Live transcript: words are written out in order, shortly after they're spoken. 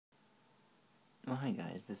Oh, hi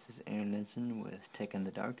guys, this is Aaron Linson with Tech in the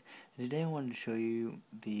Dark, and today I wanted to show you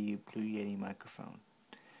the Blue Yeti microphone.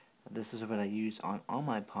 This is what I use on all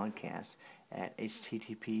my podcasts at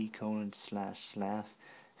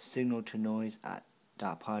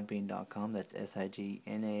http://signaltonoise.podbean.com. That's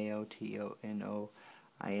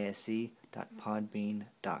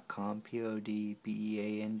signaultonoise.podbean.com,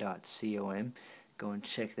 podbean.com. Go and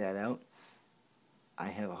check that out. I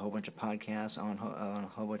have a whole bunch of podcasts on a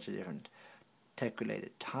whole bunch of different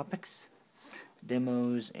tech-related topics,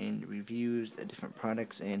 demos, and reviews of different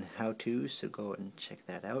products and how-tos, so go and check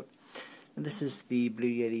that out. And this is the Blue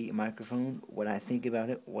Yeti microphone, what I think about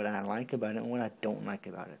it, what I like about it, and what I don't like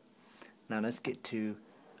about it. Now let's get to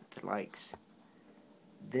the likes.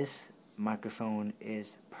 This microphone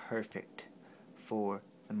is perfect for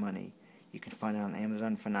the money. You can find it on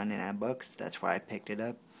Amazon for 99 bucks. That's why I picked it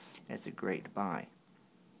up. It's a great buy.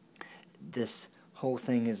 This whole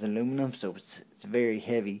thing is aluminum, so it's very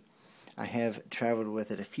heavy. I have traveled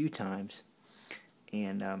with it a few times,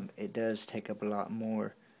 and it does take up a lot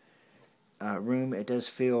more room. It does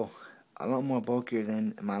feel a lot more bulkier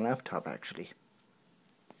than my laptop, actually.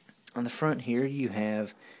 On the front here you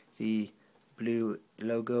have the blue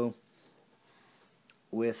logo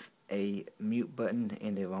with a mute button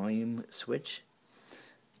and a volume switch.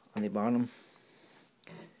 On the bottom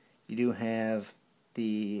you do have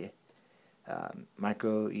the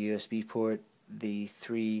micro USB port, the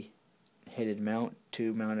 3-headed mount,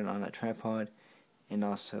 2 mounted on a tripod, and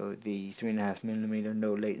also the 3.5mm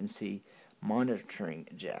no latency monitoring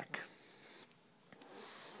jack.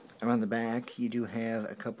 Around the back you do have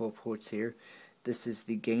a couple of ports here. This is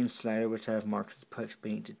the gain slider, which I have marked with puff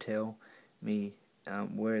paint to tell me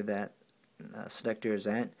where that selector is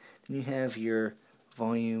at. Then you have your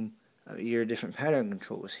volume, your different pattern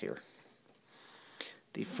controls here.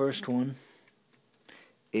 The first one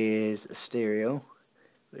is a stereo,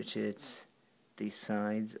 which is the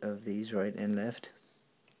sides of these, right and left.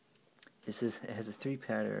 It has a three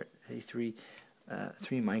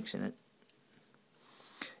mics in it.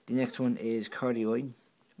 The next one is cardioid,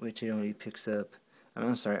 which it only picks up.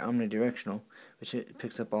 Omnidirectional, which it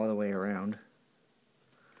picks up all the way around.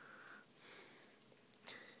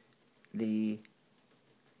 The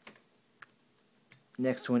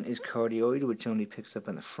next one is cardioid, which only picks up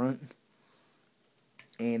in the front.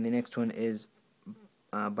 And the next one is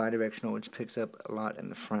bidirectional, which picks up a lot in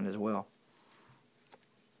the front as well.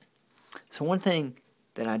 So one thing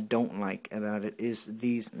that I don't like about it is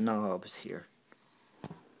these knobs here.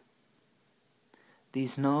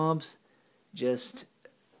 These knobs just,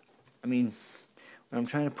 when I'm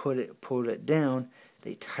trying to pull it down,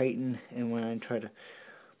 they tighten, and when I try to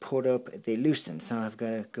pull it up, they loosen. So I've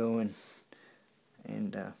got to go and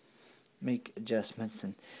make adjustments,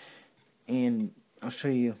 and I'll show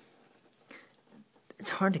you.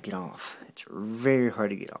 It's hard to get off. It's very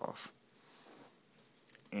hard to get off,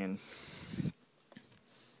 and you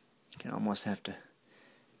can almost have to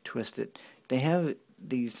twist it. They have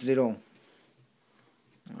these little,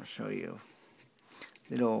 I'll show you,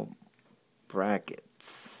 little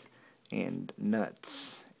brackets and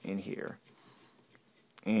nuts in here,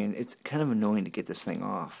 and it's kind of annoying to get this thing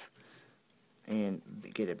off and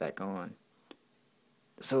get it back on.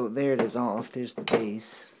 So there it is off. There's the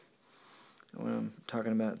base. When I'm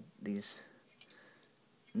talking about these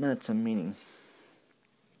nuts, I'm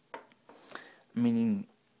meaning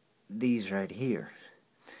these right here.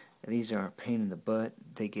 These are a pain in the butt.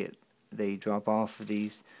 They drop off of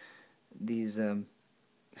these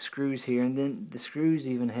screws here, and then the screws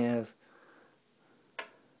even have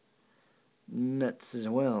nuts as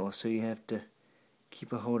well. So you have to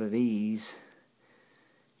keep a hold of these.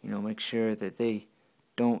 Make sure that they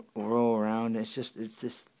don't roll around. It's just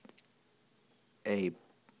a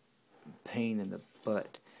pain in the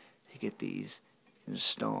butt to get these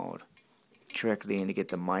installed correctly and to get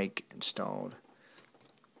the mic installed.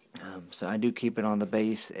 So I do keep it on the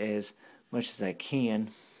base as much as I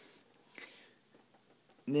can.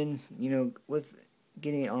 And then, with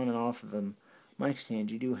getting it on and off of the mic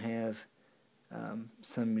stand, you do have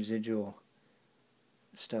some residual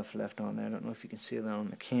stuff left on there. I don't know if you can see that on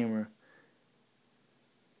the camera,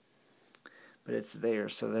 but it's there,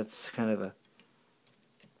 so that's kind of a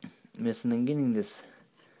miss. And then getting this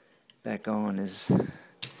back on is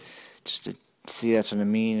just to see. That's what I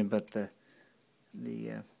mean about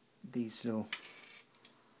these little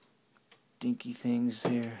dinky things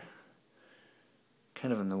here,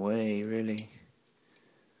 kind of in the way, really.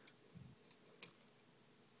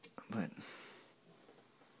 But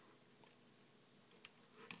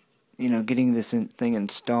getting this thing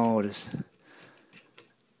installed is,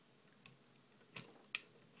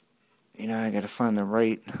 you know, I gotta find the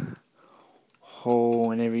right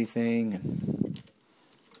hole and everything,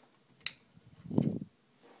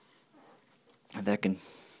 and that can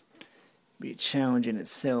be a challenge in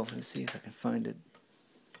itself. Let's see if I can find it.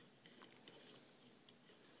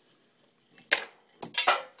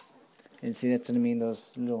 And see, that's what I mean,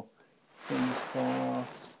 those little things fall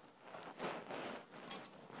off.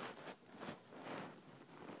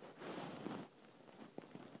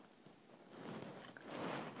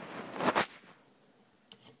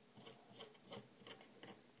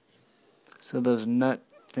 So those nut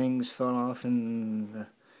things fell off, and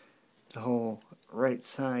the whole right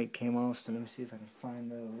side came off. So let me see if I can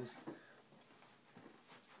find those.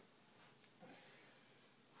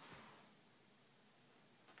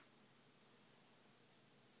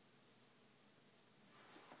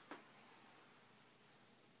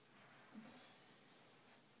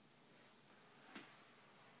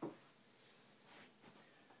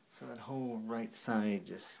 So that whole right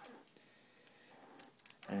side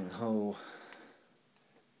and the whole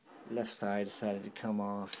left side decided to come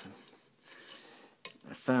off.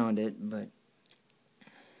 I found it, but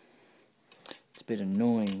it's a bit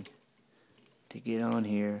annoying to get on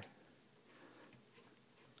here,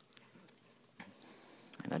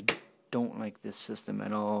 and I don't like this system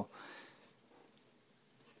at all.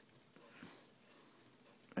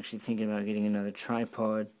 I'm actually thinking about getting another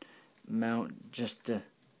tripod mount just to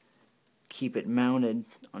keep it mounted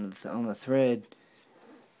on the thread.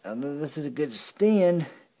 Although this is a good stand,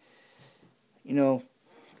 you know,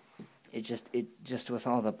 it just with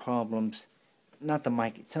all the problems, not the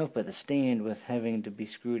mic itself, but the stand with having to be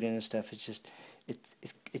screwed in and stuff. It's just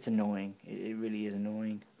it's annoying. It really is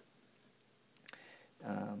annoying.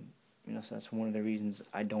 You know, so that's one of the reasons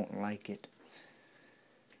I don't like it.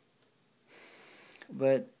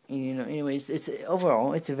 But you know, anyways, it's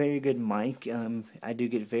overall it's a very good mic. I do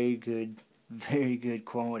get very good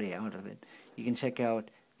quality out of it. You can check out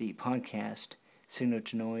the podcast Signal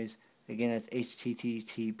to Noise. Again, that's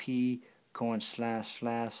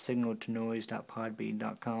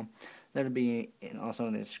http://signaltonoise.podbean.com. That'll be also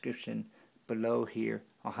in the description below here.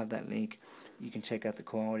 I'll have that link. You can check out the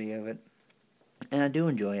quality of it. And I do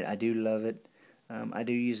enjoy it. I do love it. I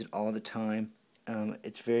do use it all the time.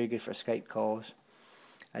 It's very good for Skype calls.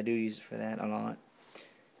 I do use it for that a lot.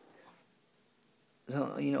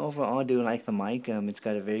 So, you know, overall I do like the mic. It's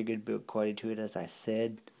got a very good build quality to it, as I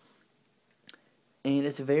said. And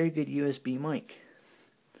it's a very good USB mic.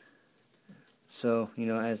 So, you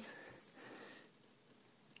know, as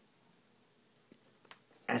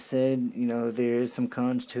I said, you know, there is some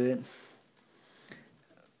cons to it.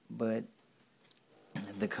 But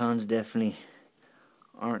the cons definitely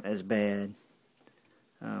aren't as bad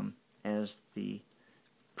as the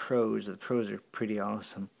pros. The pros are pretty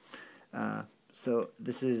awesome. So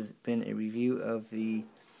this has been a review of the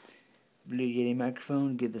Blue Yeti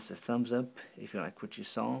microphone. Give this a thumbs up if you like what you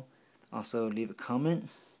saw. Also leave a comment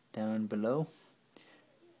down below.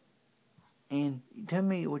 And tell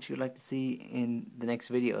me what you'd like to see in the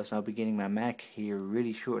next videos. I'll be getting my Mac here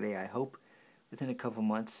really shortly, I hope, within a couple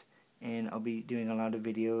months. And I'll be doing a lot of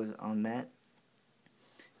videos on that.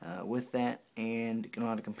 With that, and a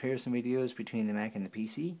lot of comparison videos between the Mac and the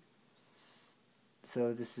PC.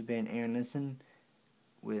 So this has been Aaron Linson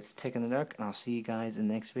with Tech in the Dark, and I'll see you guys in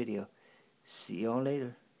the next video. See y'all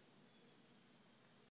later.